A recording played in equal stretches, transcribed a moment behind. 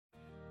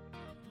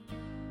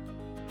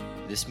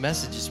This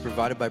message is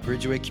provided by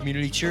Bridgeway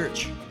Community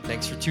Church.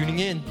 Thanks for tuning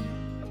in.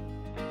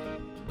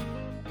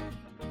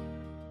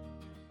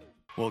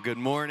 Well, good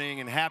morning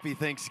and happy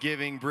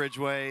Thanksgiving,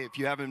 Bridgeway. If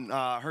you haven't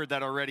heard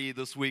that already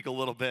this week a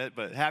little bit,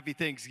 but happy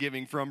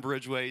Thanksgiving from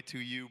Bridgeway to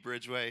you,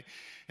 Bridgeway,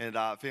 and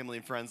family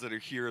and friends that are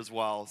here as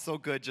well. So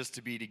good just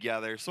to be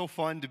together. So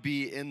fun to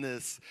be in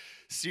this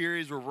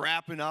series. We're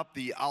wrapping up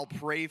the I'll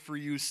Pray For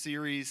You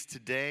series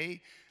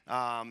today.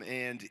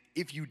 And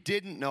if you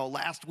didn't know,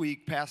 last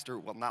week,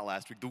 not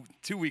last week,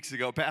 2 weeks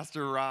ago,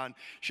 Pastor Ron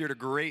shared a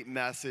great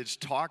message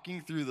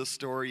talking through the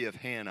story of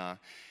Hannah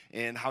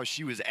and how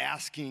she was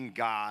asking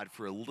God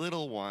for a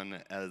little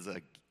one as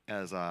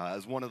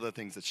one of the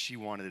things that she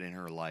wanted in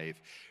her life.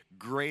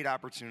 Great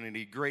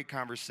opportunity, great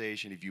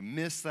conversation. If you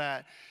missed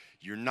that,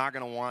 you're not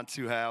going to want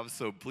to have,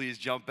 so please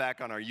jump back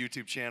on our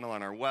YouTube channel,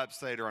 on our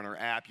website, or on our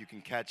app. You can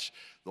catch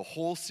the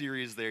whole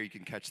series there. You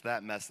can catch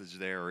that message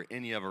there or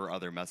any of our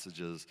other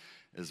messages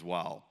as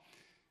well.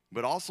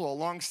 But also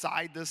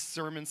alongside this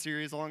sermon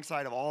series,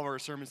 alongside of all of our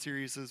sermon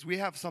series, we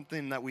have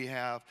something that we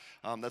have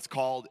that's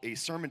called a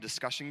sermon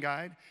discussion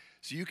guide.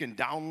 So you can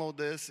download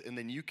this, and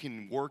then you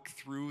can work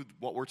through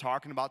what we're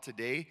talking about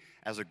today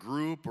as a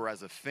group or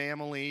as a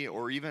family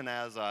or even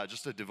as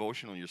just a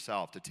devotional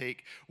yourself, to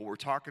take what we're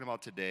talking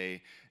about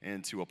today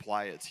and to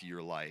apply it to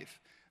your life.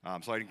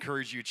 So I'd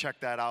encourage you to check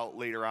that out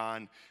later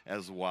on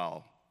as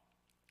well.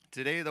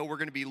 Today, though, we're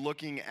going to be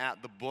looking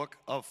at the book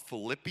of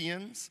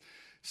Philippians.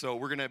 So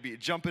we're going to be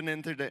jumping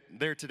into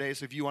there today.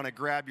 So if you want to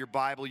grab your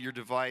Bible, your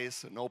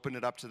device, and open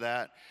it up to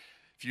that.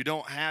 If you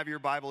don't have your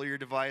Bible or your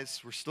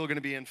device, we're still going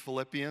to be in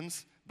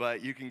Philippians,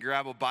 but you can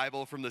grab a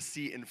Bible from the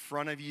seat in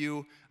front of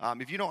you.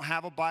 If you don't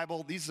have a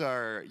Bible,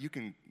 you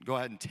can go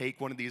ahead and take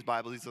one of these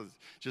Bibles. These are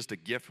just a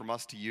gift from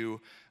us to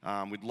you.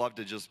 We'd love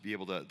to just be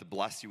able to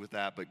bless you with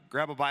that, but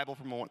grab a Bible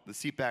from the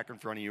seat back in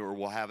front of you, or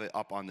we'll have it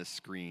up on the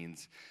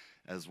screens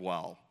as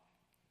well.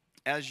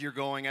 As you're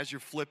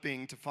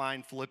flipping to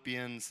find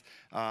Philippians,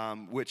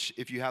 which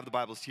if you have the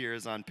Bibles here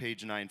is on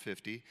page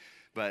 950,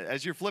 but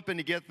as you're flipping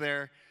to get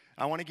there,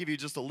 I want to give you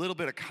just a little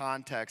bit of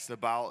context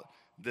about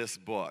this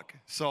book.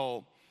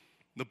 So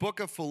the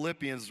book of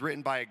Philippians is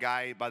written by a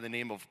guy by the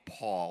name of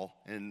Paul,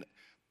 and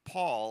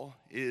Paul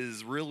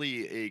is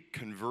really a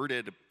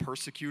converted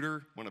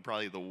persecutor, one of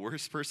probably the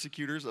worst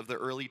persecutors of the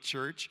early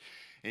church,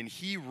 and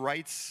he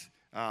writes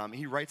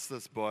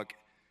this book,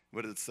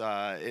 but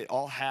it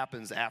all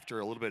happens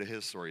after a little bit of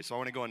his story. So I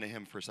want to go into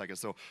him for a second.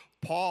 So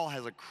Paul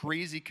has a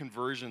crazy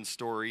conversion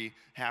story,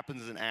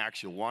 happens in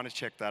Acts. You'll want to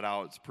check that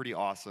out. It's pretty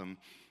awesome.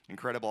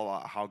 Incredible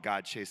about how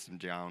God chased him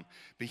down.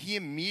 But he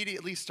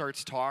immediately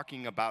starts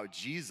talking about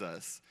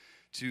Jesus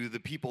to the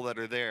people that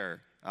are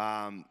there.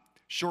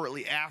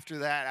 Shortly after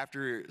that,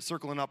 after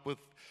circling up with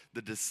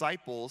the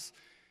disciples,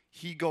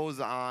 he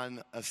goes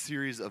on a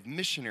series of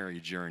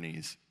missionary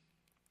journeys,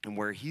 and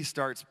where he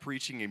starts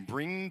preaching and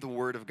bringing the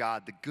word of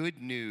God, the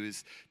good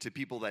news, to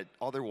people that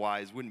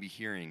otherwise wouldn't be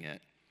hearing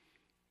it.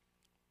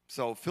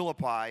 So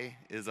Philippi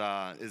is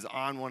on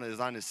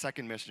his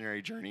second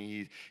missionary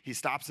journey. He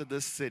stops at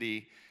this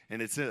city,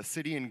 and it's a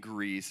city in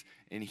Greece,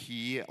 and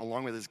he,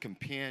 along with his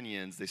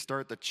companions, they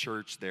start the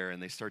church there,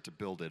 and they start to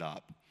build it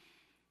up.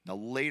 Now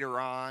later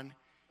on,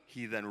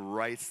 he then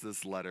writes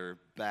this letter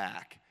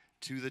back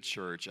to the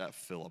church at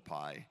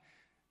Philippi,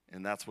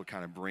 and that's what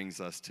kind of brings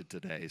us to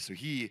today. So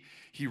he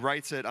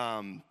writes it.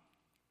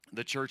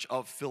 The church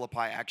of Philippi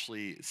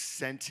actually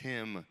sent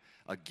him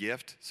a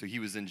gift. So he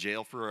was in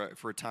jail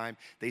for a time.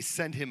 They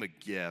sent him a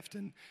gift,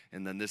 and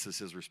then this is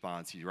his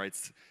response. He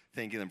writes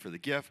thanking them for the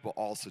gift, but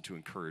also to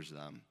encourage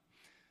them.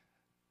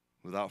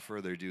 Without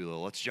further ado,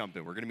 though, let's jump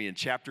in. We're going to be in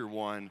chapter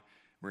 1.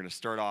 We're going to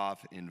start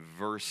off in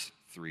verse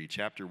 3.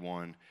 Chapter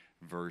 1,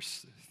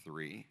 verse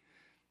 3.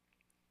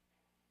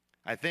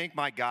 I thank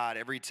my God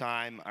every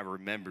time I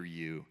remember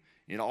you.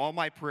 In all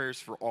my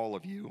prayers for all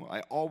of you, I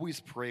always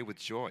pray with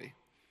joy,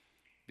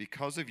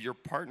 because of your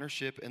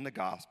partnership in the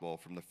gospel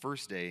from the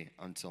first day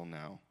until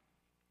now.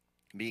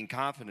 Being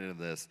confident of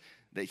this,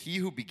 that he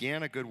who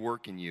began a good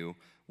work in you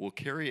will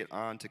carry it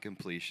on to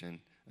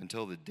completion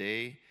until the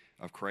day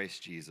of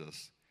Christ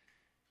Jesus.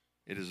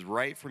 It is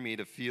right for me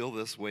to feel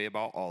this way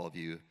about all of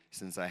you,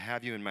 since I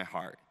have you in my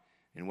heart.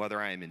 And whether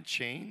I am in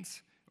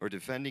chains or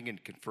defending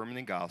and confirming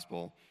the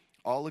gospel,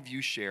 all of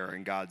you share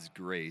in God's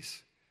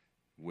grace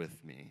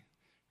with me.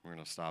 We're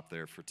going to stop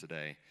there for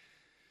today.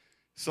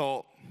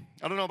 So,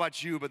 I don't know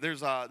about you, but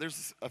there's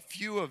a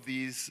few of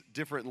these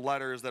different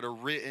letters that are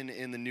written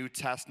in the New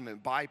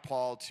Testament by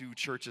Paul to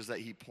churches that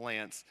he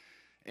plants.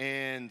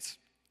 And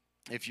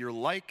if you're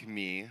like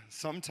me,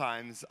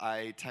 sometimes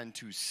I tend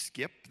to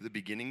skip the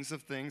beginnings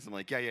of things. I'm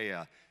like,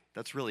 yeah,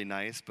 that's really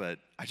nice, but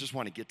I just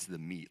want to get to the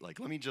meat. Like,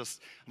 I'm going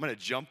to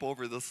jump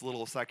over this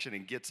little section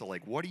and get to,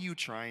 like, what are you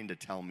trying to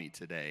tell me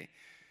today?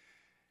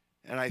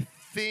 And I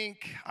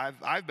think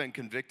I've been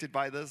convicted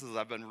by this as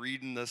I've been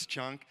reading this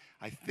chunk.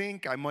 I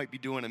think I might be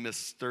doing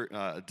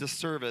a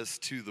disservice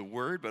to the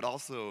word, but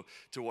also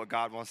to what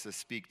God wants to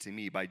speak to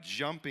me by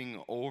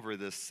jumping over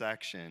this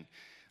section.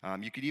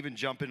 You could even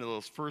jump into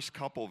those first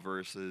couple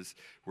verses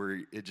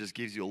where it just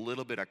gives you a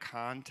little bit of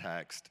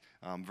context.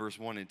 Verse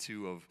 1 and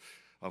 2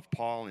 of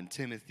Paul and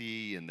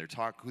Timothy and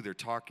who they're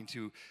talking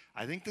to.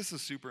 I think this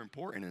is super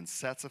important and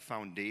sets a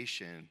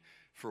foundation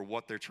for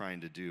what they're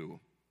trying to do.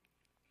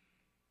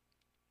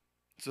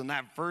 So in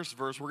that first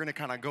verse, we're going to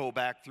kind of go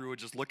back through and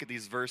just look at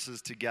these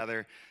verses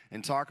together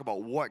and talk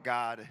about what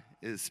God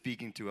is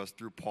speaking to us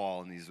through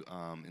Paul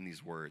in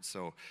these words.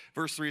 So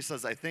verse 3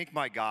 says, I thank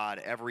my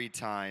God every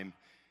time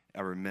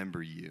I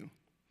remember you.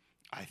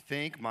 I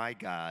thank my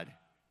God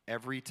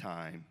every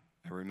time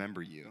I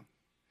remember you.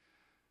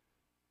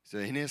 So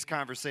in his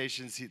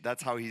conversations,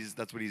 that's what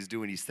he's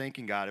doing. He's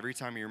thanking God every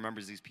time he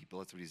remembers these people.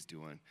 That's what he's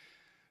doing.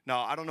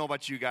 Now, I don't know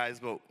about you guys,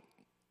 but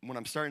when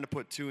I'm starting to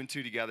put two and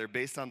two together,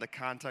 based on the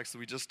context that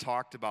we just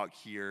talked about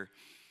here,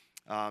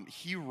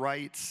 he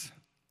writes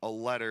a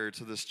letter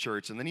to this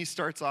church, and then he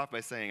starts off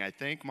by saying, I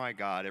thank my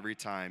God every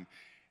time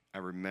I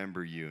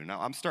remember you. Now,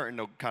 I'm starting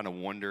to kind of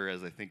wonder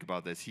as I think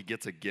about this. He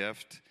gets a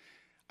gift.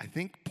 I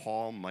think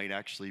Paul might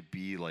actually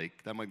be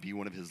that might be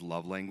one of his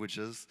love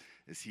languages,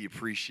 is he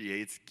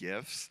appreciates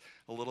gifts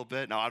a little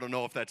bit. Now, I don't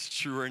know if that's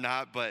true or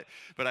not, but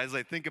as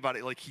I think about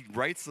it, he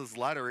writes this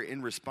letter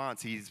in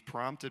response. He's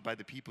prompted by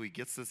the people. He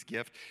gets this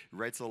gift, he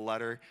writes a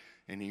letter,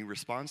 and he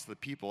responds to the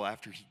people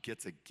after he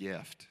gets a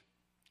gift.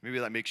 Maybe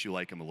that makes you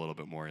like him a little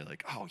bit more. You're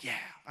like, oh yeah,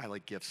 I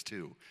like gifts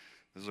too.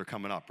 Those are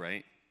coming up,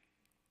 right?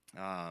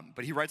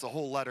 But he writes a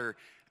whole letter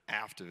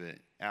after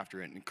it,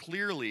 and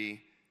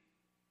clearly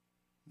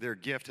their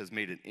gift has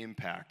made an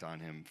impact on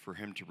him for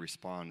him to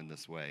respond in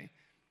this way.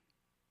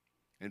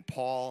 And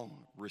Paul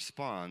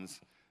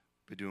responds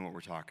by doing what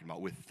we're talking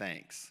about, with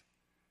thanks.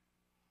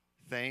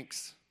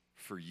 Thanks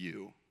for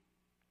you.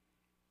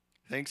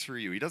 Thanks for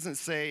you. He doesn't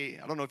say,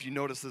 I don't know if you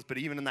noticed this, but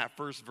even in that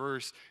first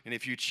verse, and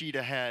if you cheat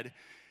ahead,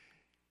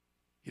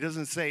 he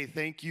doesn't say,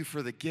 thank you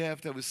for the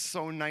gift. That was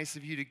so nice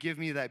of you to give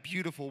me that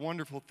beautiful,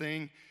 wonderful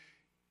thing.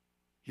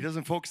 He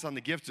doesn't focus on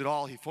the gift at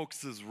all. He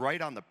focuses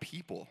right on the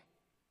people.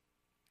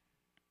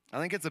 I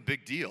think it's a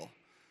big deal.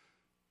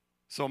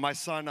 So my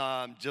son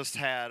just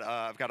had,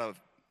 I've got a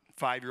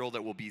 5-year-old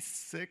that will be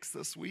 6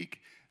 this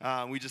week.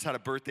 We just had a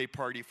birthday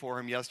party for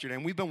him yesterday,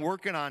 and we've been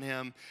working on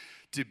him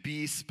to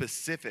be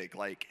specific,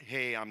 like,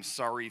 hey, I'm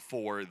sorry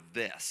for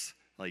this.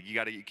 Like,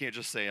 you can't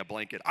just say a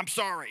blanket, I'm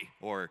sorry,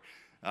 or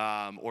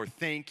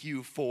thank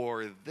you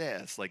for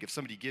this. Like, if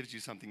somebody gives you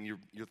something,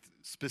 you're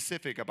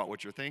specific about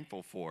what you're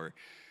thankful for.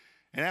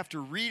 And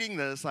after reading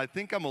this, I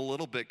think I'm a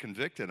little bit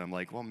convicted. I'm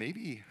like, well,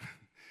 maybe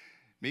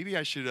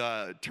I should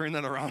turn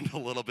that around a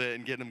little bit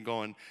and get him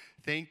going,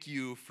 thank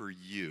you for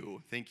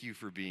you. Thank you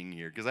for being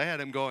here. Because I had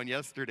him going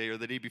yesterday or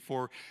the day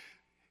before,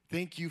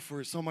 thank you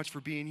so much for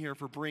being here,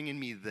 for bringing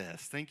me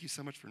this. Thank you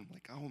so much for, I'm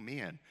like, oh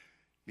man,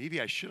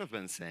 maybe I should have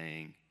been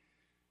saying,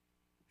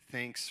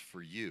 thanks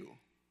for you.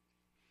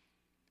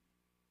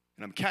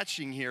 And I'm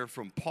catching here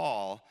from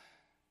Paul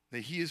that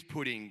he is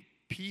putting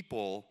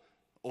people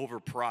over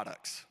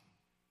products.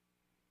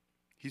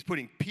 He's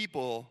putting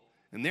people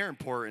and their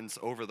importance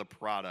over the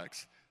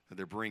products that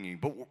they're bringing.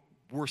 But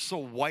we're so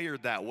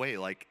wired that way.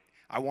 Like,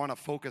 I want to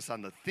focus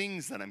on the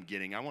things that I'm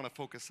getting. I want to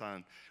focus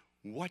on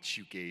what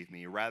you gave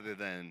me rather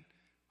than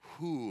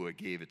who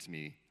gave it to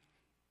me.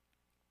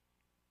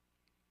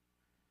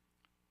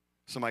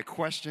 So my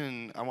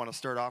question I want to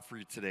start off for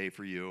you today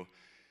for you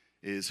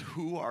is,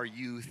 who are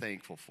you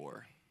thankful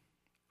for?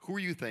 Who are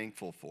you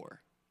thankful for?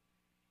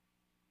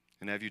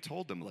 And have you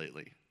told them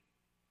lately?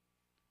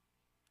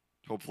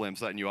 Hopefully I'm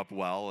setting you up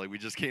well. Like, we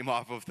just came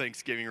off of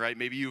Thanksgiving, right?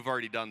 Maybe you've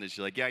already done this.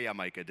 You're like, yeah,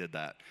 Mike, I did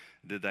that.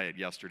 I did that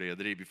yesterday or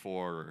the day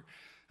before.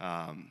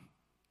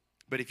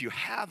 But if you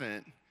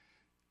haven't,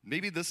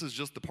 maybe this is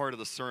just the part of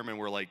the sermon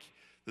where, like,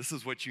 this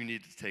is what you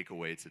need to take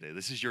away today.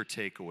 This is your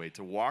takeaway,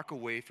 to walk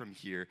away from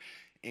here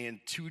and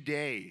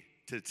today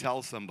to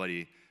tell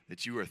somebody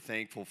that you are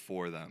thankful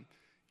for them.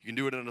 You can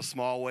do it in a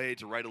small way,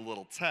 to write a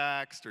little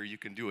text, or you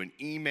can do an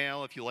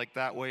email if you like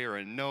that way, or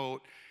a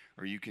note.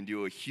 Or you can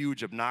do a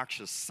huge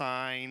obnoxious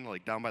sign,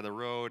 like down by the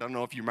road. I don't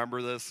know if you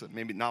remember this.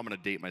 Maybe now I'm going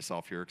to date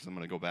myself here because I'm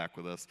going to go back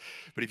with this.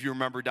 But if you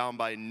remember down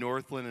by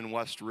Northland and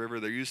West River,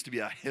 there used to be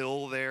a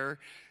hill there,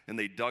 and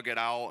they dug it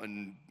out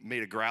and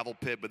made a gravel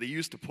pit. But they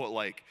used to put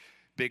like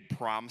big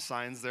prom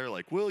signs there,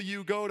 like, will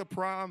you go to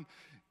prom?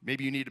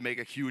 Maybe you need to make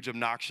a huge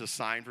obnoxious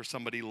sign for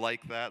somebody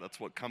like that. That's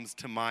what comes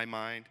to my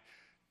mind.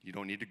 You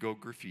don't need to go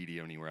graffiti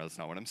anywhere. That's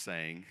not what I'm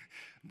saying.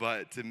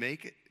 But to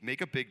make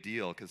a big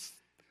deal, because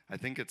I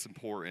think it's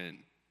important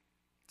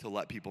to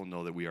let people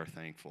know that we are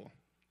thankful.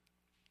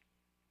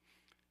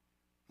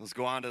 Let's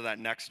go on to that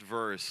next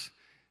verse.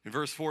 In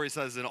verse 4, he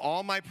says, in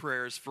all my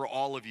prayers for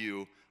all of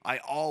you, I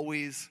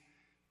always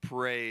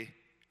pray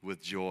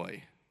with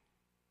joy.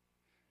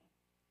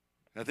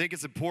 I think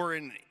it's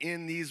important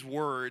in these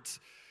words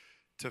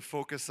to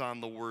focus on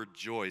the word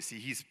joy. See,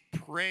 he's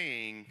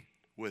praying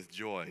with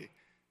joy.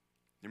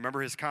 You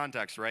remember his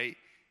context, right?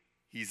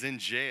 He's in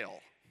jail.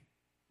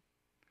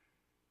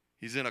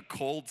 He's in a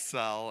cold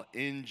cell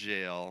in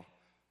jail,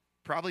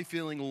 probably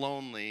feeling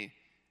lonely,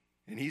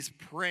 and he's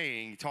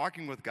praying,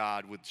 talking with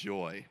God with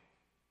joy.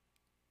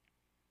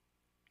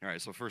 All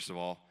right, so first of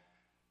all,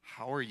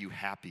 how are you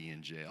happy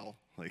in jail?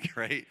 Like,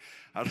 right?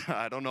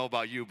 I don't know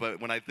about you, but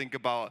when I think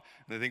about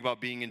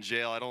being in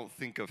jail, I don't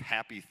think of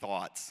happy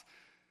thoughts.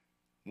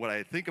 When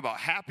I think about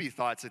happy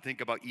thoughts, I think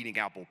about eating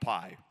apple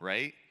pie,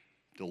 right?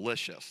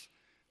 Delicious.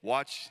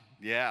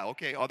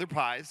 Other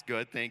pies,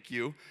 good, thank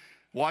you.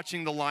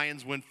 Watching the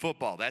Lions win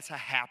football, that's a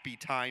happy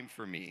time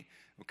for me,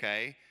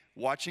 okay?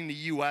 Watching the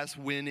U.S.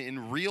 win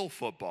in real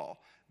football,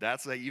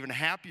 that's an even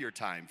happier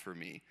time for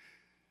me.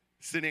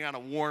 Sitting on a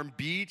warm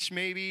beach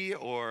maybe,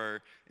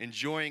 or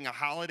enjoying a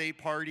holiday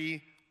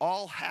party,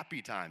 all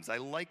happy times. I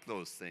like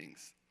those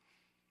things.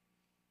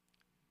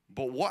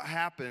 But what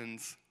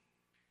happens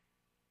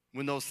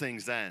when those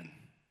things end?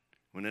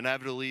 When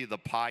inevitably the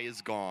pie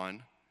is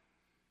gone,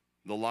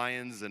 the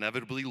Lions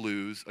inevitably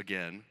lose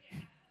again,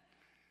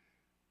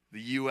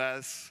 the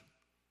U.S.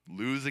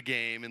 lose a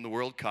game in the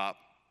World Cup,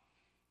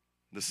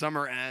 the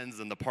summer ends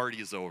and the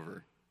party is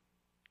over.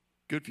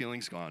 Good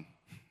feelings gone,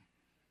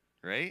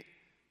 right?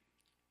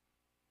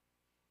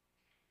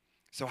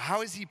 So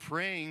how is he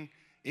praying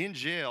in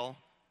jail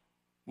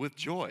with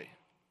joy?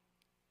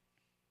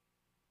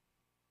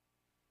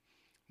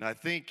 Now, I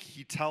think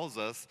he tells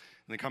us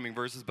in the coming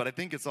verses, but I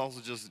think it's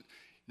also just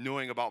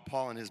knowing about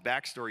Paul and his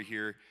backstory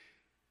here.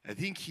 I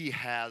think he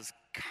has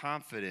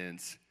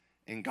confidence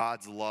in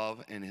God's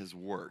love and his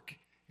work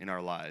in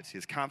our lives. He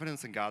has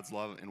confidence in God's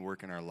love and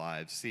work in our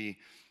lives. See,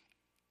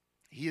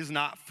 he is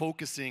not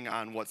focusing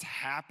on what's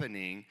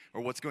happening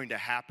or what's going to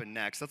happen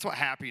next. That's what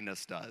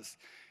happiness does.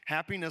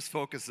 Happiness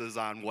focuses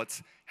on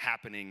what's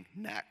happening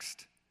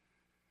next.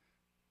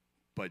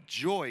 But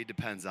joy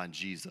depends on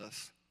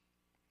Jesus.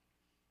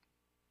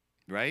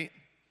 Right?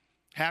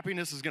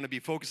 Happiness is going to be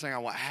focusing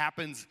on what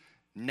happens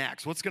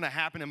next. What's going to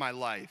happen in my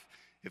life?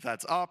 If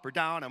that's up or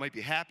down, I might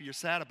be happy or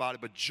sad about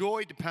it. But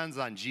joy depends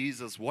on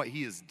Jesus, what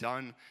he has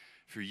done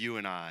for you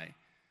and I.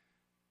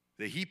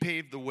 That he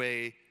paved the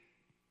way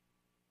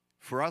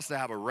for us to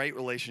have a right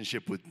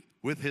relationship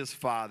with his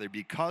Father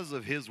because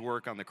of his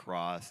work on the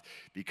cross,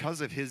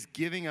 because of his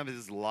giving of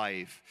his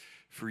life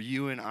for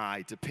you and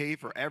I to pay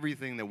for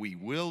everything that we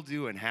will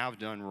do and have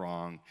done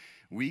wrong.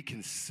 We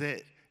can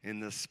sit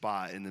in this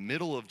spot in the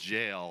middle of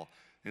jail,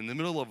 in the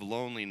middle of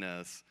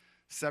loneliness,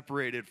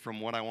 separated from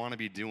what I want to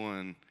be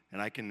doing,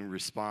 and I can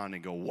respond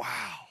and go,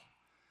 wow,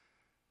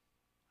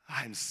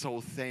 I'm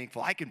so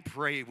thankful. I can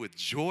pray with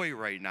joy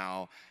right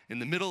now in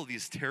the middle of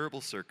these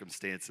terrible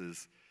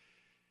circumstances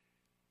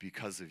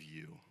because of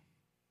you.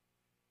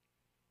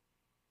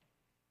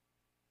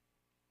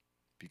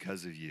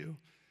 Because of you.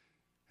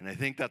 And I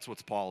think that's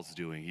what Paul's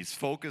doing. He's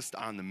focused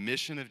on the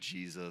mission of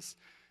Jesus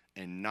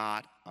and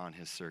not on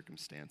his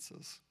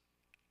circumstances.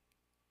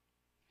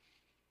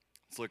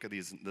 Let's look at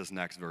this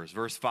next verse.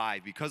 Verse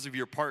 5, because of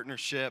your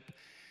partnership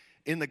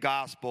in the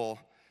gospel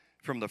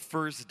from the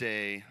first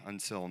day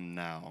until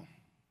now.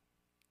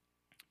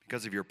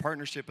 Because of your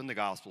partnership in the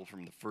gospel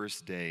from the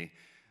first day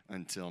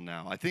until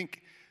now. I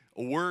think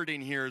a word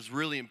in here is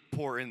really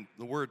important,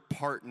 the word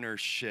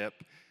partnership.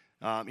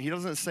 He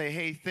doesn't say,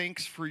 hey,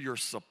 thanks for your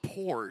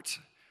support,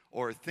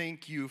 or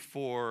thank you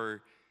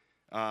for,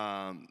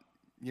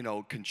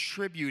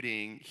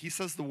 contributing. He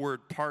says the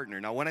word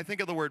partner. Now, when I think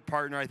of the word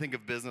partner, I think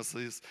of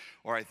businesses,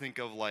 or I think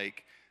of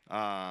like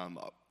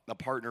a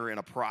partner in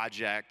a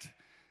project.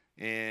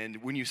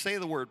 And when you say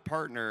the word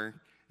partner,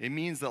 it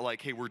means that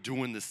like, hey, we're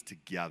doing this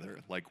together.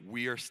 Like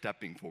we are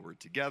stepping forward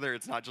together.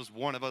 It's not just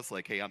one of us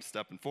like, hey, I'm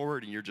stepping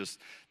forward and you're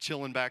just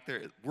chilling back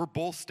there. We're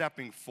both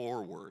stepping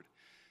forward.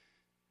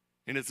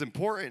 And it's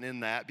important in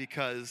that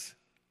because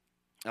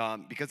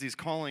he's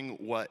calling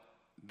what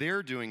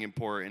they're doing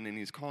important, and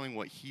he's calling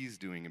what he's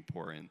doing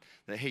important.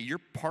 That, hey,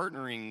 you're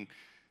partnering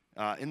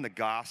in the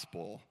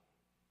gospel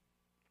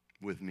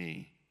with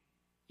me.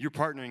 You're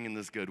partnering in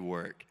this good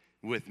work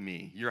with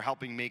me. You're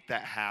helping make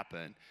that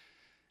happen.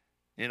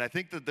 And I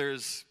think that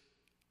there's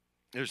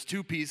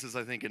two pieces,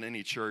 I think, in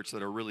any church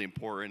that are really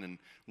important. And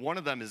one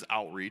of them is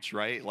outreach,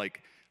 right?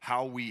 Like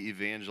how we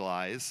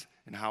evangelize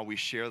and how we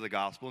share the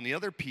gospel. And the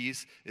other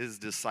piece is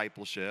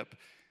discipleship.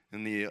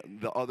 And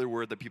the other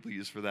word that people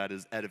use for that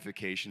is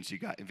edification. So you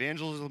got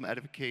evangelism,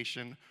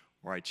 edification,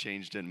 or I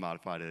changed it and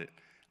modified it,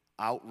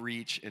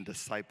 outreach and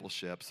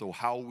discipleship. So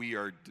how we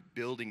are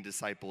building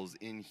disciples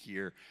in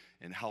here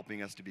and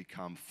helping us to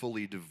become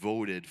fully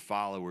devoted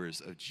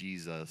followers of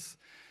Jesus.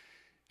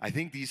 I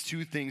think these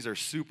two things are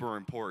super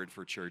important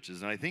for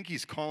churches. And I think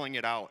he's calling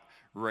it out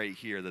right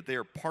here, that they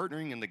are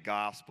partnering in the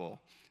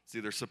gospel. See,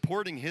 they're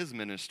supporting his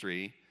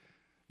ministry.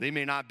 They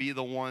may not be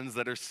the ones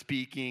that are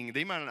speaking.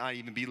 They might not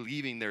even be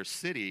leaving their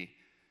city,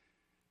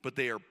 but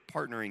they are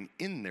partnering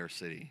in their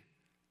city.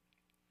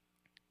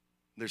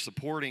 They're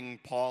supporting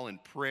Paul in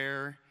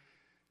prayer.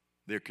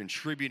 They're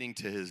contributing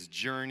to his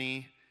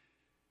journey,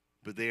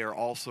 but they are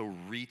also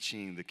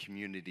reaching the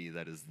community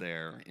that is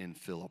there in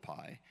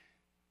Philippi.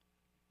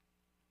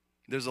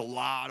 There's a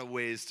lot of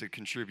ways to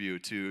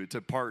contribute, to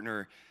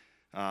partner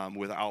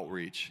with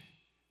outreach,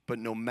 but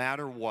no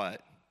matter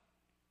what,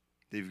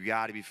 they've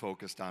got to be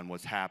focused on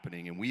what's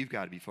happening, and we've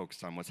got to be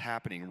focused on what's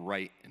happening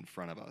right in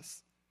front of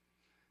us.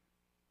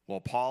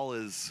 While Paul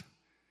is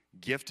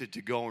gifted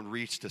to go and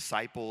reach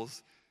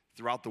disciples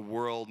throughout the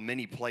world,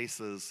 many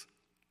places,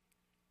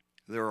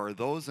 there are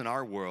those in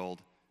our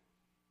world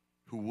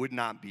who would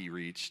not be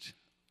reached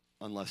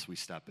unless we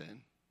step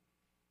in.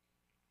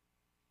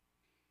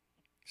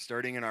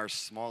 Starting in our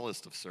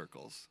smallest of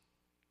circles,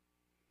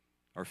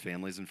 our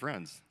families and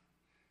friends.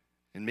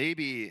 And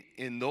maybe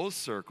in those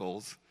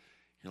circles,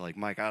 you're like,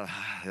 Mike,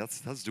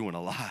 that's doing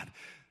a lot.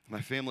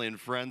 My family and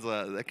friends,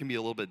 that can be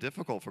a little bit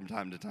difficult from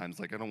time to time. It's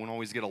like I don't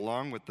always get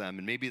along with them.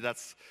 And maybe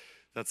that's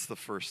the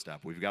first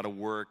step. We've got to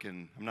work,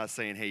 and I'm not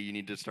saying, hey, you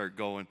need to start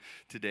going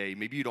today.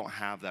 Maybe you don't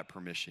have that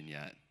permission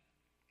yet.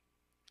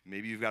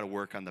 Maybe you've got to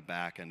work on the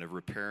back end of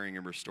repairing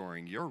and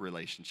restoring your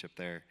relationship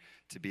there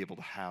to be able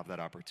to have that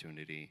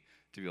opportunity,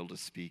 to be able to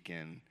speak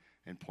in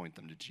and point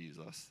them to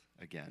Jesus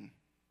again.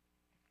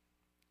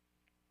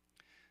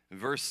 In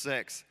verse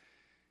 6,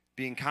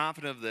 being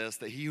confident of this,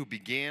 that he who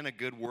began a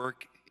good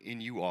work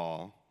in you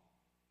all,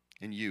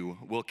 in you,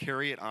 will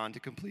carry it on to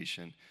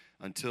completion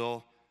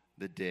until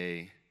the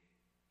day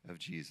of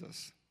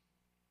Jesus,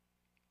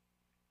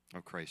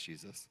 of Christ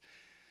Jesus.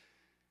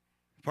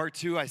 Part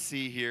 2 I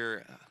see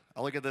here,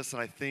 I look at this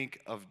and I think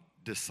of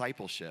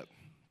discipleship.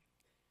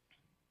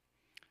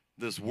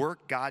 This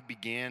work God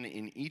began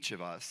in each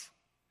of us,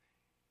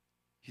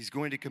 he's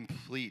going to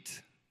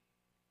complete.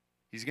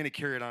 He's going to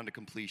carry it on to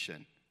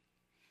completion.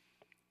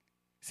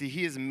 See,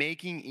 he is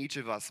making each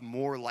of us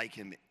more like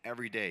him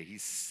every day.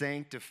 He's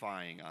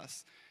sanctifying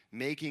us,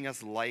 making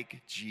us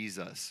like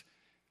Jesus.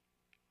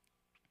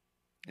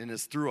 And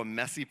it's through a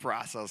messy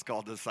process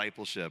called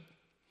discipleship.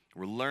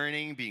 We're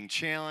learning, being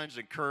challenged,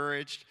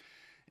 encouraged,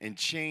 and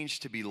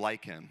changed to be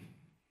like him.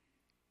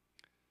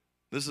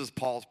 This is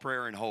Paul's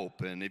prayer and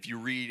hope. And if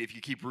you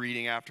keep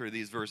reading after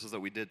these verses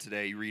that we did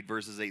today, you read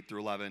verses 8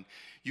 through 11,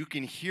 you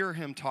can hear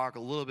him talk a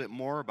little bit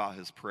more about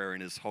his prayer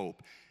and his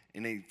hope.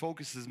 And he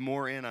focuses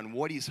more in on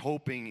what he's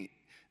hoping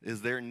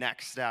is their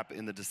next step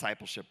in the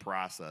discipleship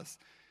process.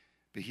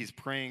 But he's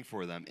praying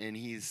for them. And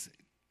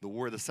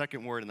the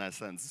second word in that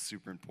sentence is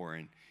super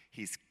important.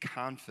 He's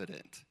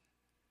confident.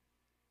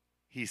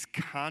 He's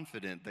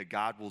confident that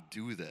God will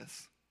do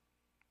this.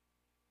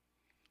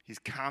 He's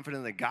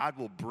confident that God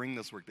will bring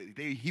this work,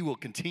 that he will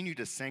continue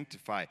to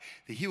sanctify,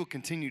 that he will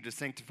continue to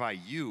sanctify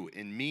you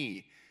and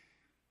me.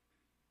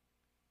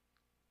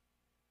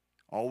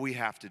 All we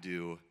have to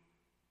do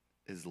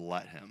is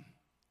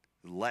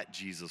let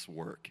Jesus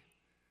work.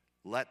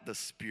 Let the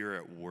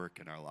Spirit work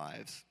in our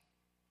lives.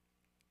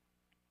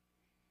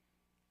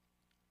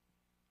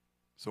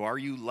 So are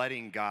you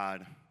letting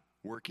God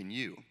work in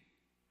you?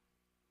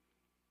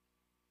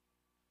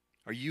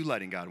 Are you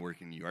letting God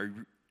work in you?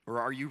 Or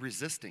are you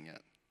resisting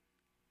it?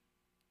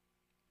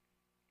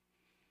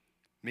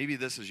 Maybe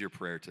this is your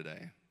prayer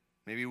today.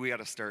 Maybe we got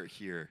to start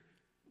here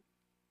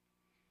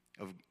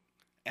of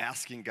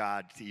asking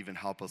God to even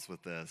help us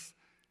with this.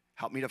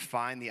 Help me to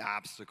find the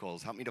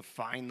obstacles. Help me to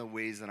find the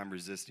ways that I'm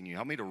resisting you.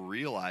 Help me to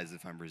realize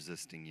if I'm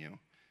resisting you.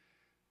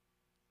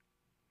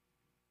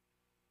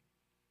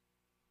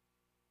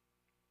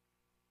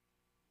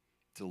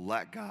 To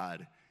let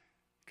God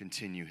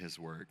continue his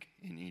work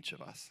in each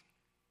of us.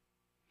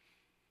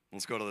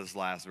 Let's go to this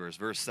last verse,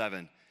 verse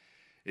 7.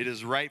 It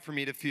is right for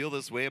me to feel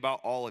this way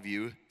about all of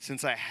you,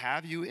 since I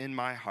have you in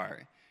my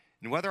heart.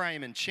 And whether I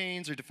am in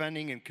chains or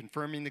defending and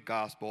confirming the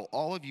gospel,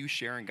 all of you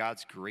share in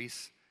God's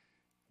grace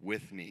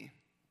with me.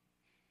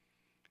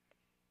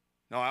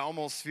 Now,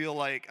 I feel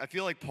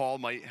like Paul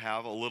might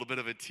have a little bit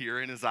of a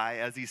tear in his eye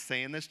as he's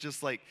saying this,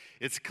 just like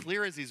it's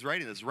clear as he's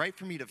writing this, right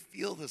for me to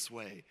feel this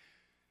way,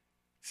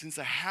 since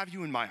I have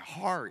you in my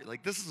heart.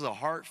 Like, this is a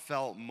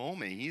heartfelt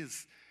moment. He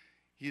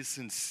is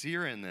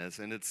sincere in this,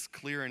 and it's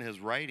clear in his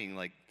writing,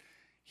 like,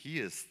 he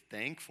is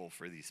thankful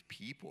for these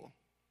people,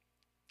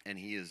 and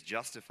he is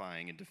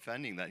justifying and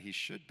defending that he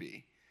should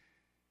be.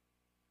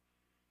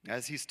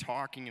 As he's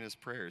talking in his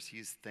prayers,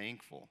 he's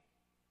thankful.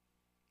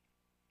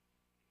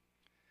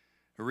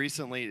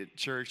 Recently at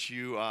church,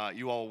 you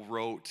all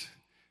wrote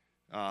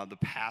the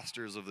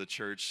pastors of the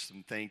church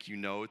some thank you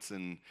notes,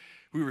 and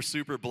we were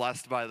super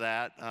blessed by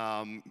that.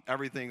 There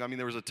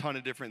was a ton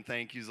of different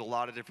thank yous, a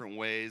lot of different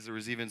ways. There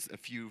was even a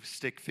few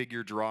stick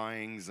figure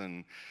drawings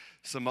and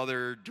some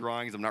other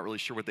drawings. I'm not really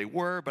sure what they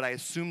were, but I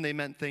assume they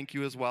meant thank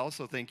you as well,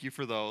 so thank you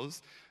for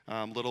those.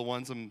 Little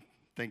ones,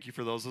 thank you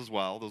for those as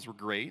well. Those were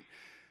great.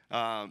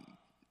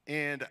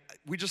 And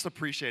we just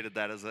appreciated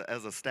that as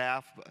a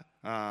staff,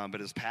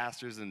 but as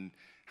pastors, and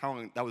how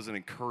that was an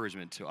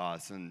encouragement to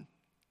us. And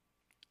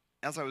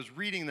as I was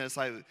reading this,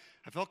 I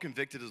felt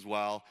convicted as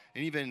well.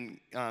 And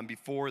even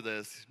before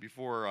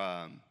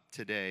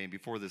today,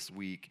 before this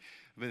week,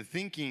 I've been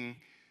thinking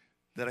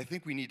that I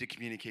think we need to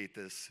communicate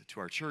this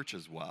to our church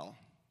as well.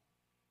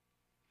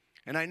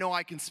 And I know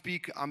I can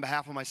speak on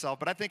behalf of myself,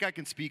 but I think I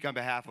can speak on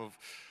behalf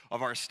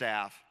of our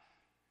staff.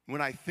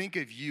 When I think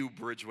of you,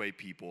 Bridgeway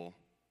people,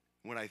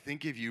 when I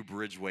think of you,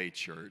 Bridgeway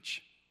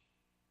Church,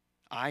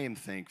 I am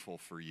thankful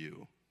for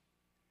you.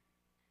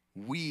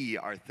 We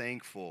are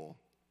thankful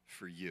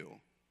for you.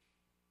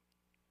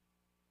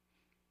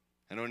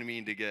 I don't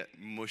mean to get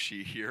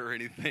mushy here or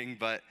anything,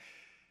 but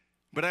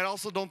I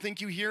also don't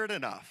think you hear it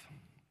enough.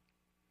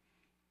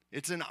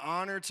 It's an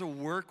honor to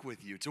work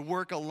with you, to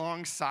work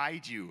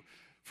alongside you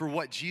for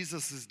what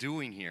Jesus is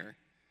doing here.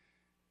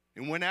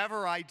 And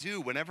whenever I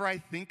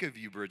think of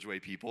you,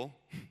 Bridgeway people,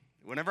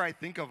 whenever I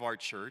think of our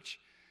church,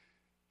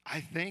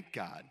 I thank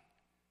God.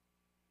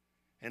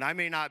 And I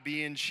may not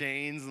be in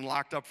chains and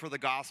locked up for the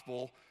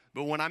gospel,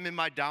 but when I'm in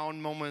my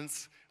down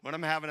moments, when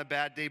I'm having a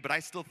bad day, but I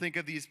still think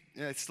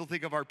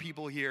of our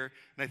people here,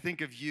 and I think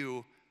of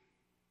you,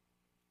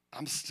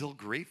 I'm still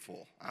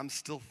grateful. I'm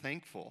still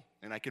thankful,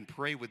 and I can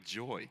pray with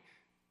joy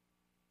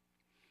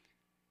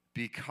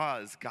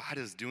because God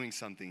is doing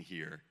something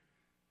here.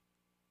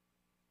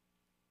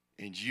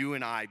 And you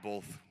and I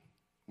both,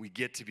 we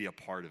get to be a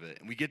part of it,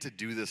 and we get to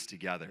do this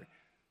together.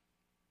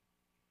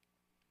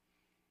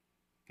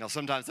 Now,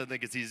 sometimes I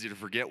think it's easy to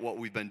forget what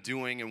we've been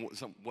doing and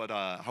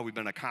how we've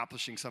been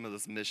accomplishing some of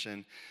this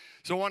mission.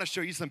 So I want to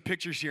show you some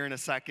pictures here in a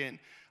second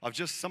of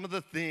just some of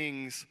the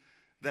things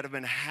that have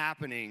been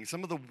happening,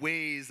 some of the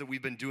ways that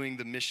we've been doing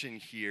the mission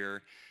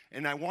here.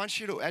 And I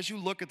want you to, as you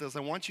look at this, I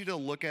want you to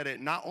look at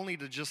it not only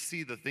to just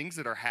see the things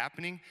that are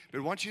happening, but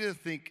I want you to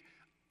think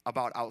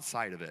about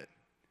outside of it,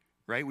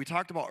 right? We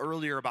talked about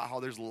earlier about how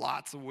there's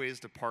lots of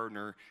ways to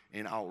partner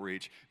in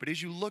outreach. But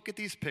as you look at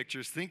these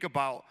pictures, think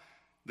about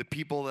the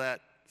people that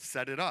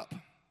set it up,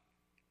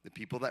 the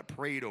people that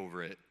prayed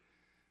over it,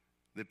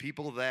 the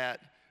people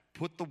that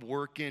put the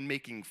work in,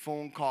 making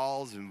phone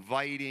calls,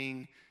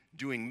 inviting,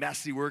 doing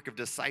messy work of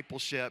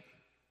discipleship,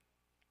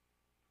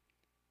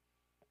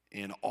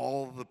 and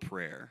all the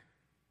prayer,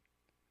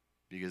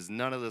 because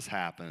none of this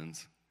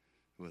happens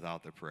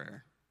without the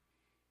prayer.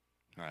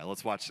 All right,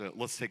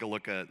 let's take a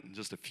look at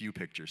just a few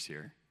pictures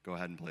here. Go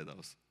ahead and play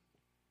those.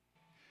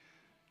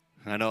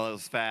 I know it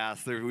was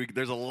fast.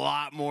 There's a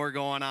lot more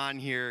going on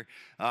here.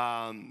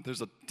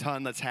 There's a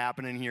ton that's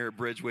happening here at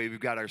Bridgeway. We've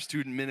got our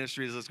student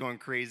ministries that's going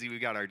crazy. We've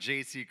got our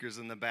J-Seekers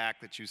in the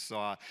back that you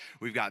saw.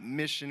 We've got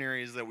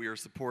missionaries that we are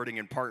supporting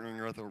and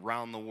partnering with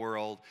around the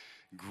world,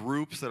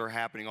 groups that are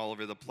happening all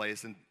over the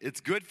place. And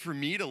it's good for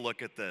me to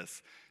look at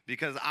this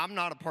because I'm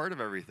not a part of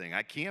everything.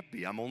 I can't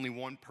be. I'm only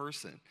one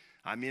person.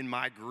 I'm in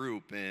my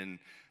group, and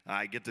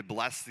I get to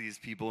bless these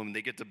people, and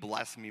they get to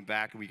bless me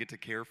back, and we get to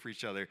care for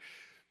each other.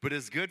 But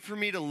it's good for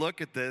me to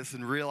look at this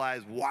and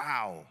realize,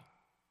 wow,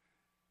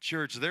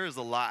 church, there is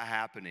a lot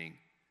happening.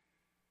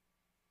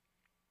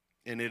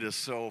 And it is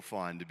so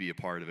fun to be a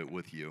part of it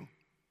with you.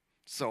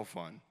 So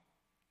fun.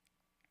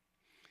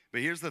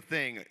 But here's the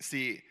thing.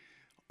 See,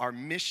 our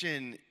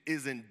mission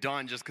isn't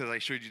done just because I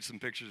showed you some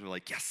pictures and we're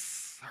like,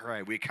 yes, all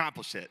right, we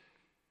accomplished it.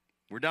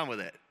 We're done with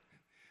it.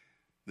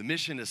 The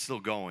mission is still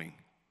going.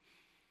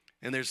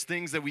 And there's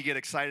things that we get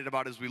excited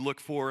about as we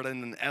look forward.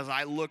 And as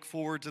I look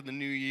forward to the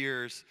new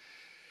years,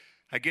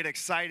 I get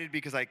excited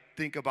because I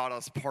think about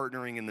us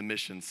partnering in the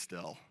mission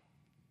still.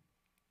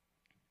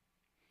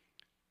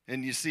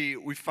 And you see,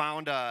 we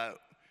found a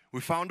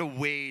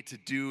way to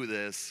do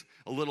this,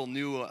 a little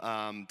new,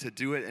 to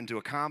do it and to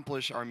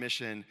accomplish our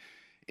mission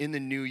in the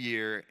new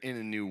year in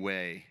a new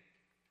way.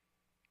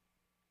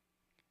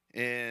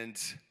 And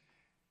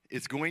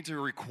it's going to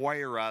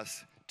require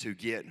us to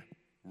get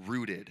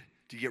rooted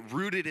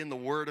in the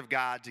Word of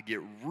God, to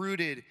get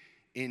rooted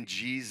in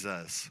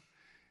Jesus.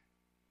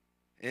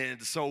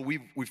 And so we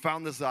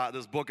found this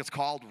book. It's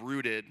called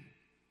Rooted,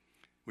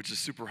 which is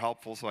super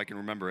helpful so I can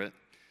remember it.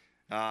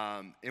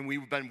 And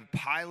we've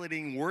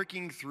been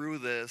working through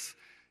this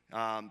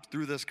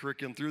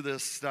curriculum, through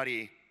this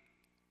study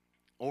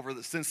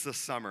since this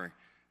summer.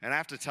 And I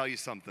have to tell you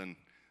something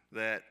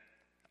that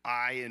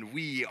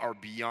we are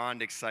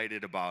beyond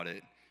excited about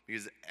it,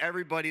 because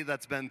everybody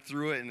that's been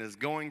through it and is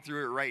going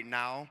through it right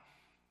now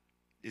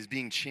is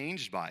being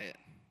changed by it.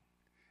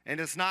 And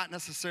it's not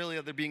necessarily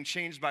that they're being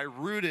changed by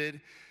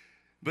Rooted,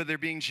 but they're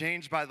being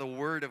changed by the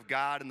Word of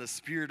God and the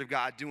Spirit of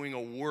God doing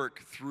a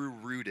work through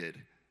Rooted.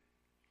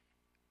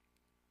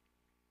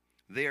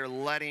 They are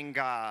letting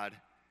God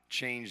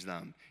change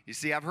them. You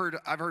see, I've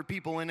heard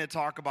people in it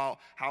talk about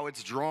how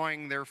it's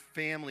drawing their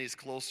families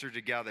closer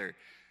together,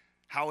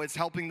 how it's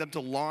helping them to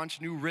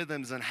launch new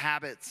rhythms and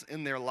habits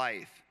in their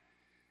life.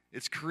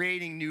 It's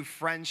creating new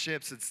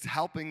friendships. It's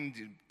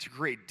helping to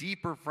create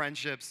deeper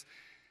friendships,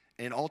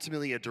 and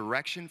ultimately a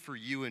direction for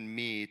you and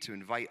me to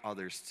invite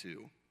others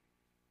to.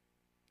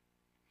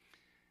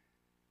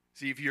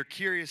 See, if you're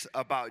curious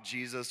about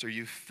Jesus, or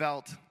you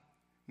felt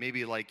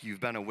maybe like you've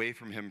been away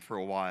from him for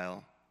a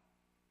while,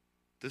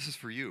 this is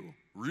for you.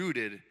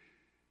 Rooted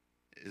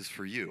is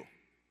for you.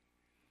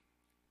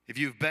 If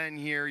you've been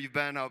here, you've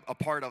been a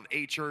part of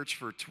a church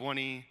for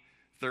 20,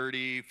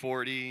 30,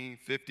 40,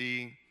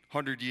 50,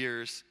 100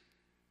 years,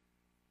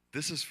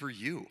 this is for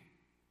you.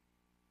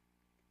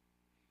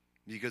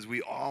 Because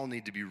we all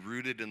need to be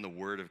rooted in the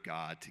Word of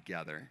God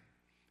together.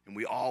 And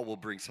we all will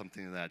bring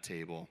something to that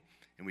table.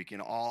 And we can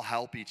all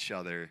help each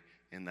other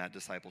in that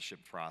discipleship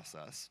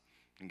process.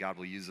 And God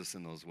will use us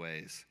in those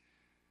ways.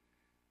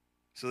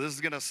 So this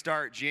is going to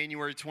start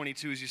January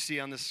 22, as you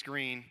see on the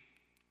screen.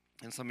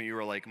 And some of you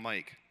are like,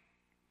 Mike,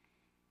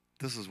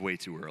 this is way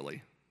too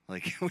early.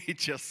 Like, we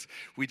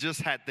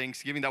just had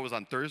Thanksgiving. That was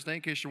on Thursday,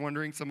 in case you're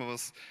wondering. Some of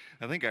us,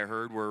 I think I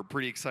heard, were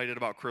pretty excited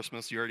about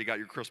Christmas. You already got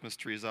your Christmas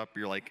trees up.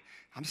 You're like,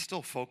 I'm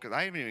still focused.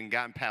 I haven't even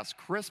gotten past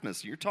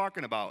Christmas. You're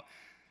talking about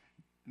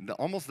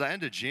almost the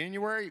end of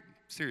January?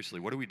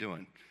 Seriously, what are we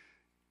doing?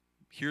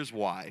 Here's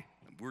why.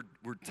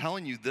 We're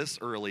telling you this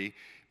early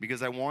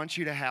because I want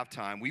you to have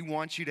time. We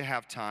want you to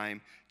have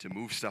time to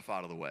move stuff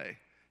out of the way,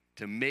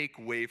 to make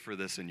way for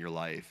this in your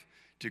life,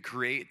 to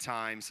create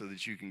time so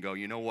that you can go,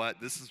 you know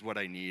what, this is what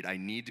I need. I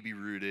need to be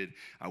rooted.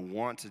 I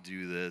want to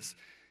do this.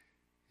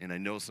 And I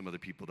know some other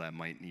people that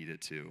might need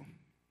it too.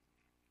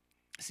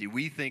 See,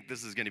 we think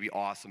this is going to be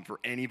awesome for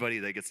anybody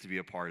that gets to be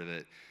a part of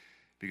it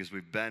because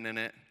we've been in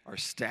it, our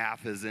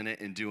staff is in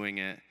it and doing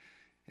it,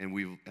 and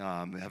we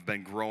have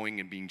been growing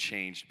and being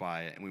changed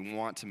by it. And we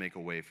want to make a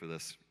way for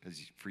this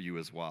for you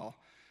as well.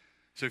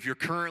 So if you're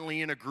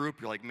currently in a group,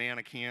 you're like, man,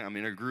 I can't, I'm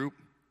in a group.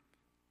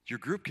 Your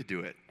group could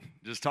do it.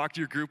 Just talk to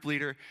your group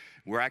leader.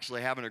 We're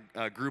actually having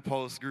a group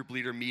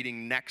leader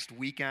meeting next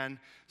weekend,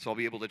 so I'll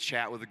be able to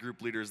chat with the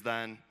group leaders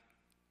then.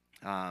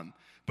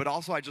 But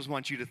also, I just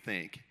want you to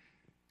think,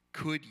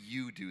 could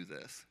you do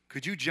this?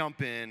 Could you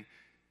jump in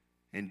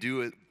and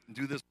do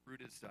this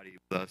rooted study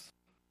with us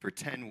for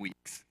 10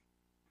 weeks?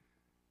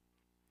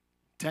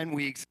 10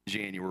 weeks in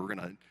January, we're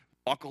going to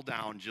buckle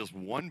down just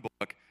one book.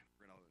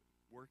 We're going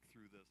to work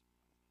through this.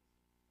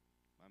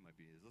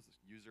 Is this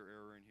a user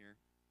error in here?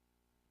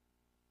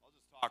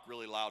 Talk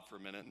really loud for a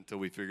minute until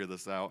we figure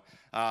this out.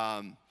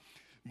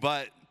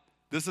 But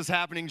this is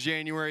happening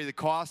January. The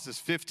cost is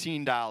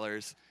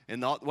 $15.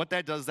 And what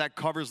that does, that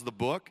covers the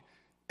book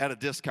at a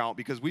discount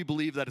because we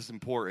believe that it's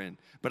important.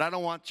 But I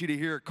don't want you to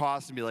hear it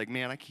cost and be like,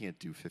 man, I can't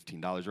do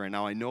 $15 right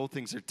now. I know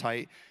things are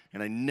tight,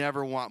 and I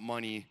never want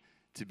money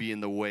to be in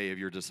the way of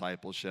your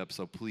discipleship.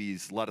 So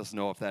please let us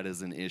know if that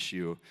is an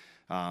issue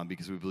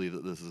because we believe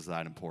that this is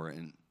that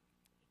important.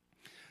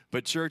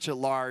 But church at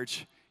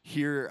large,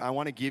 here, I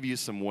want to give you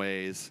some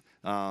ways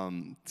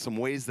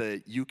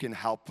that you can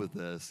help with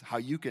this, how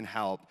you can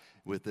help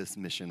with this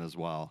mission as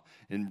well.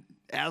 And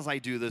as I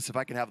do this, if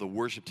I can have the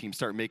worship team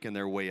start making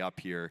their way up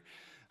here,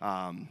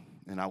 and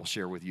I will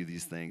share with you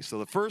these things. So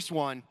the first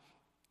one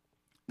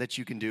that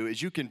you can do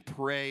is you can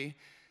pray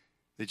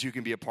that you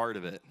can be a part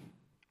of it.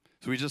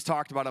 So we just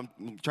talked about,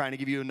 I'm trying to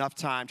give you enough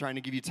time, trying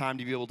to give you time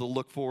to be able to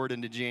look forward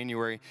into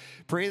January.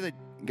 Pray that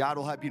God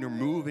will help you to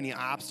remove any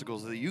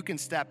obstacles, that you can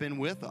step in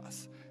with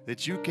us,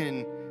 that you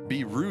can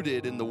be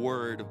rooted in the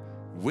Word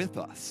with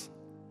us.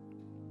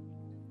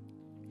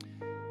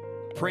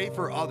 Pray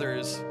for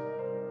others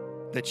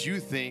that you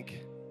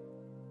think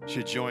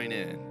should join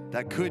in,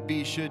 that could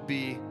be, should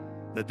be,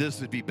 that this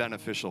would be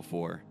beneficial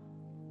for,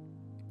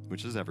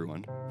 which is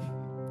everyone.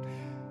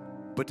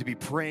 But to be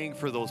praying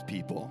for those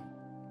people,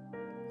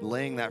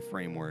 laying that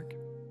framework.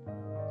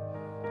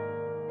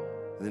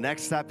 The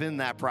next step in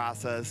that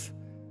process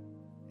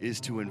is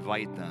to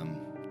invite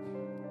them.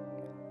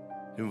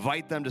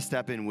 Invite them to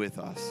step in with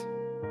us.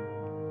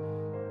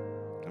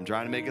 I'm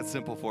trying to make it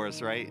simple for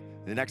us, right?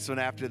 The next one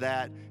after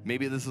that,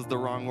 maybe this is the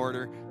wrong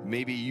order.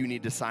 Maybe you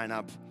need to sign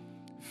up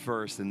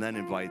first and then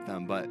invite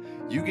them. But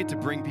you get to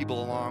bring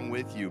people along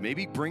with you.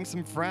 Maybe bring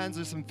some friends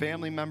or some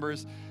family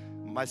members.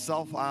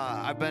 Myself,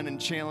 I've been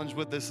challenged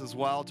with this as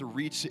well, to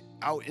reach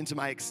out into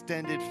my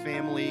extended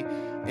family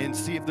and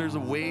see if there's a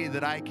way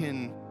that I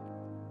can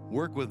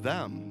work with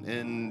them.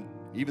 And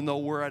even though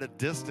we're at a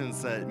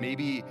distance, that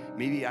maybe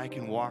I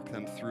can walk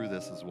them through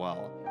this as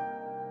well.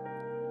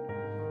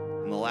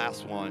 And the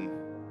last one,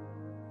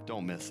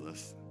 don't miss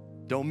this.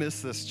 Don't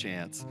miss this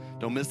chance.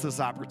 Don't miss this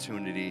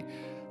opportunity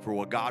for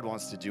what God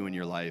wants to do in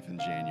your life in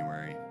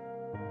January.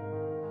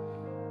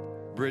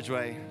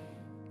 Bridgeway,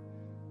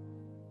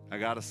 I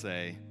gotta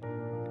say,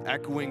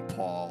 echoing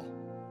Paul,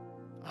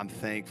 I'm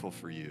thankful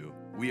for you.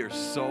 We are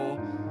so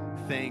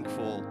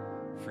thankful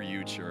for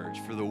you, church,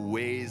 for the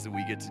ways that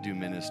we get to do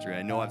ministry.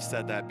 I know I've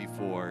said that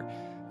before,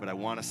 but I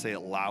want to say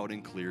it loud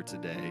and clear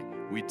today.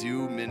 We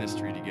do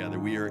ministry together.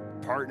 We are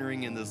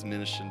partnering in this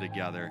mission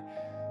together,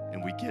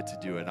 and we get to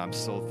do it. I'm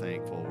so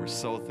thankful. We're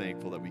so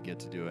thankful that we get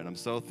to do it. I'm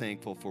so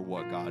thankful for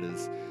what God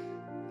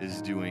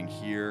is doing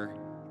here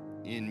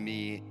in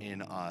me,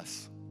 in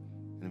us,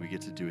 and we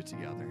get to do it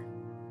together.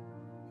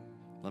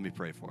 Let me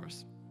pray for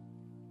us.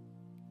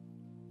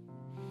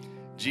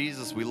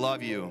 Jesus, we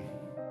love you.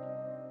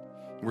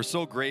 We're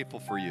so grateful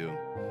for you.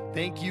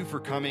 Thank you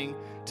for coming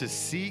to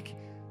seek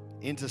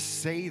and to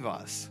save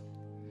us,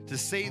 to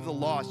save the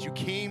lost. You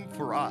came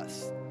for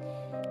us.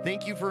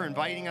 Thank you for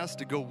inviting us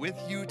to go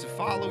with you, to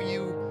follow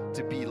you,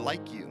 to be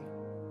like you.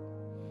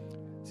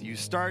 So you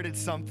started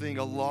something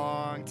a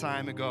long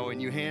time ago,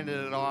 and you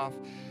handed it off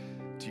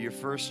to your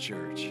first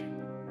church.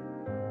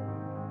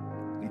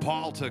 And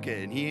Paul took it,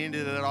 and he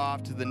handed it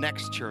off to the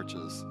next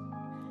churches.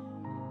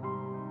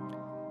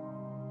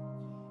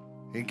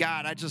 And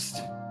God,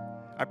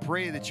 I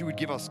pray that you would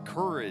give us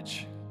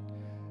courage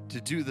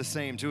to do the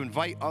same, to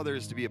invite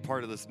others to be a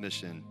part of this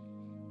mission.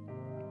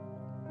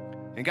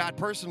 And God,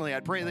 personally, I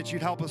pray that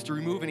you'd help us to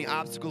remove any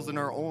obstacles in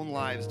our own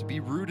lives, to be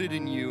rooted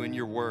in you and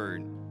your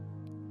word.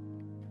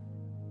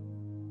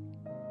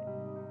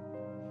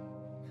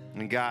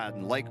 And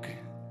God, like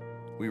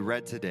we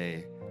read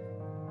today,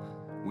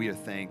 we are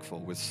thankful.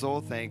 We're so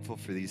thankful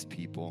for these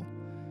people,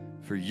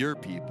 for your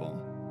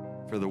people,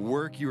 for the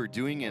work you are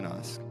doing in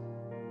us.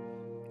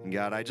 And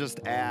God, I just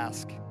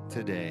ask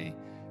today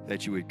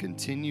that you would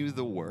continue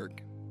the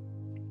work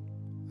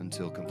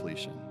until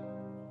completion.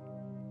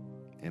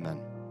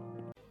 Amen.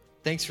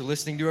 Thanks for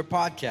listening to our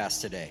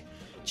podcast today.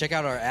 Check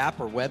out our app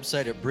or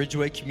website at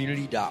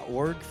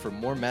bridgewaycommunity.org for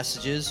more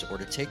messages or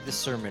to take the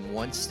sermon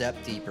one step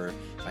deeper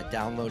by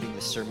downloading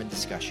the sermon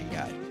discussion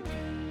guide.